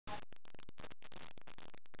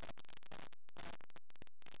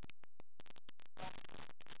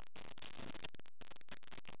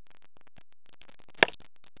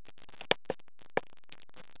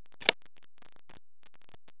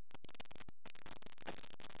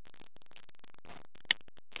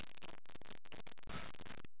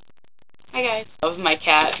Hi guys. Love my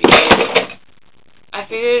cat because I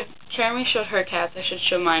figured Jeremy showed her cats, I should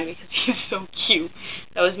show mine because he's so cute.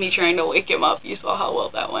 That was me trying to wake him up. You saw how well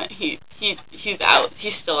that went. He's out.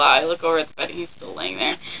 He's still out. I look over at the bed and he's still laying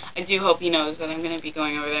there. I do hope he knows that I'm going to be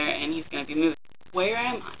going over there and he's going to be moving. Where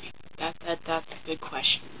am I? That's a good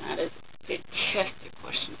question. That is a fantastic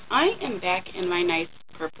question. I am back in my nice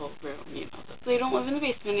purple room. You know, they don't live in the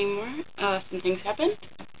basement anymore. Some things happened,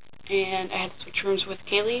 and I had to switch rooms with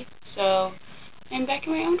Kaylee, so I'm back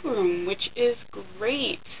in my own room, which is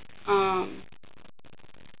great.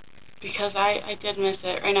 Because I did miss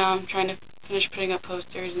it. Right now I'm trying to finish putting up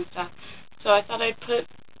posters and stuff. So I thought I'd put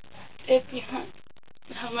it behind,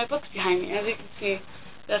 have my books behind me. As you can see,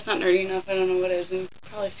 that's not nerdy enough. I don't know what it is. And you can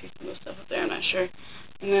probably see some of the stuff up there. I'm not sure.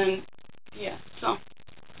 And then, yeah. So,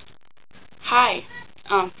 hi.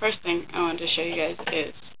 First thing I wanted to show you guys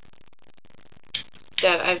is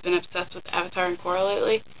that I've been obsessed with Avatar and Korra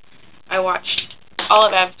lately. I watched all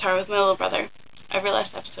of Avatar with my little brother, every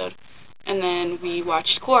last episode. And then we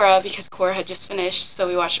watched Korra because Korra had just finished, so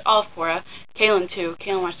we watched all of Korra. Kaylin too.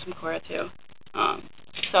 Kaylin watched some Korra too.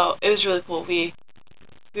 So it was really cool. We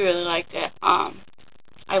really liked it.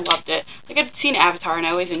 I loved it. Like, I'd seen Avatar, and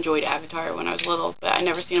I always enjoyed Avatar when I was little, but I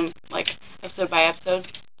never seen them like episode by episode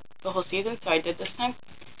the whole season, so I did this time.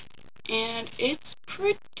 And it's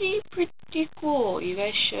pretty cool. You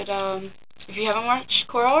guys should, if you haven't watched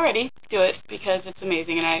Korra already, do it because it's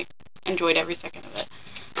amazing, and I enjoyed every second of it.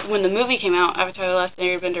 When the movie came out, Avatar The Last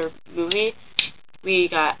Airbender movie, we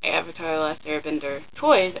got Avatar The Last Airbender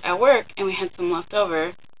toys at work, and we had some left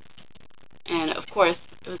over. And, of course,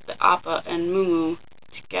 it was the Appa and Mumu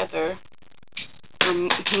together. Or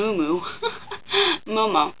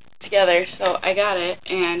Momo together, so I got it,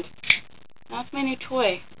 and now it's my new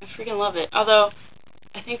toy. I freaking love it. Although,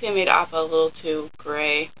 I think they made Appa a little too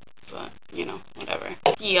gray, but, you know, whatever.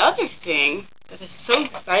 The other thing that is so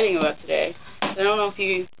exciting about today, I don't know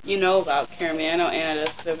if you know about Jeremy. I know Anna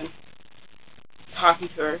does because I've been talking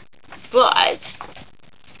to her. But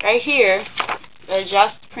right here, that I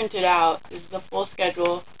just printed out, is the full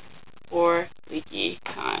schedule for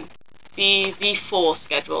Leakycon. The full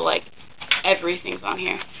schedule, like everything's on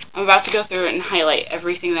here. I'm about to go through it and highlight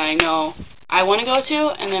everything that I know I want to go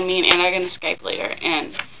to, and then me and Anna are going to Skype later,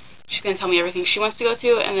 and she's going to tell me everything she wants to go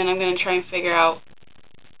to, and then I'm going to try and figure out,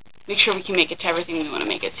 make sure we can make it to everything we want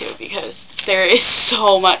to make it to, because there is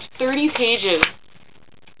so much. 30 pages.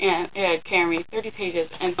 And, Jeremy, 30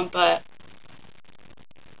 pages. And but,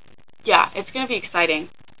 yeah, it's going to be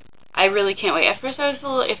exciting. I really can't wait. At first I was a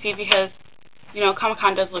little iffy because, you know,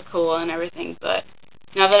 Comic-Con does look cool and everything, but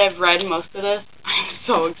now that I've read most of this, I'm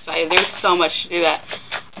so excited. There's so much to do that.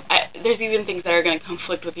 There's even things that are going to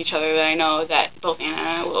conflict with each other that I know that both Anna and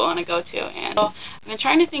I will want to go to. And so I've been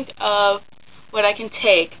trying to think of what I can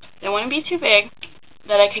take that wouldn't be too big,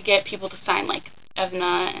 that I could get people to sign, like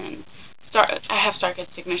Evna and I have Starkid's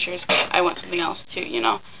signatures, but I want something else too, you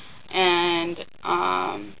know. And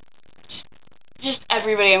just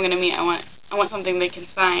everybody I'm going to meet, I want something they can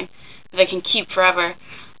sign that I can keep forever.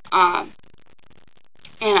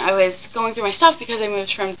 And I was going through my stuff because I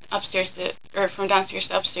moved from downstairs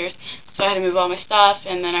to upstairs, so I had to move all my stuff,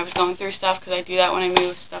 and then I was going through stuff because I do that when I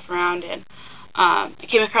move stuff around, and I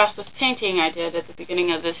came across this painting I did at the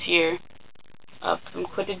beginning of this year of some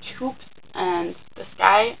Quidditch hoops and the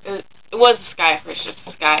sky. It was the sky at first, just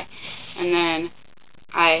the sky, and then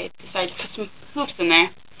I decided to put some hoops in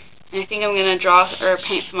there, and I think I'm going to draw or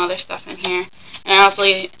paint some other stuff in here, and I also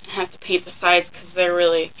have to paint the sides because they're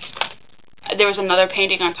really... There was another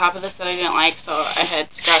painting on top of this that I didn't like, so I had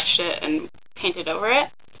scratched it and painted over it.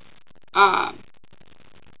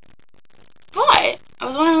 But I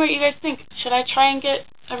was wondering what you guys think. Should I try and get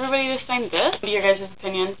everybody to sign this? What are your guys'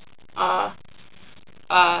 opinions?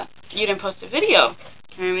 You didn't post a video,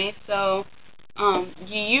 Jeremy, so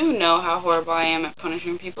you know how horrible I am at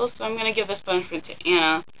punishing people, so I'm going to give this punishment to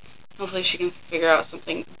Anna. Hopefully she can figure out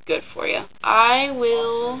something good for you. I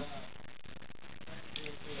will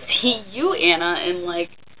see you, Anna, in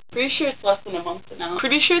pretty sure it's less than a month now.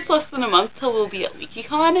 Pretty sure it's less than a month till we'll be at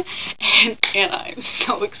Leakycon, and Anna, I'm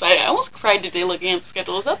so excited. I almost cried today looking at the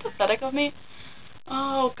schedule. Is that pathetic of me?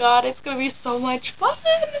 Oh God, it's gonna be so much fun.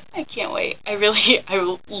 I can't wait. I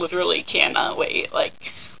literally cannot wait.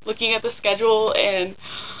 Looking at the schedule and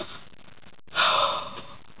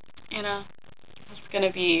Anna, it's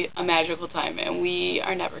gonna be a magical time, and we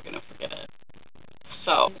are never gonna forget it.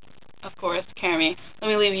 So, of course, Jeremy, let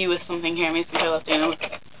me leave you with something, Jeremy, since I left Anna with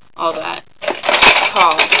all that. It's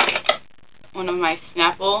called one of my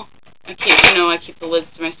Snapple. I keep the lids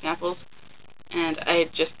to my Snapples, and I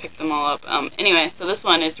just picked them all up. Anyway, so this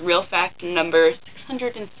one is real fact number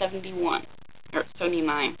 671.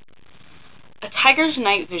 tiger's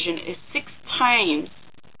night vision is 6 times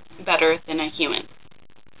better than a human.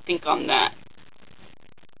 Think on that.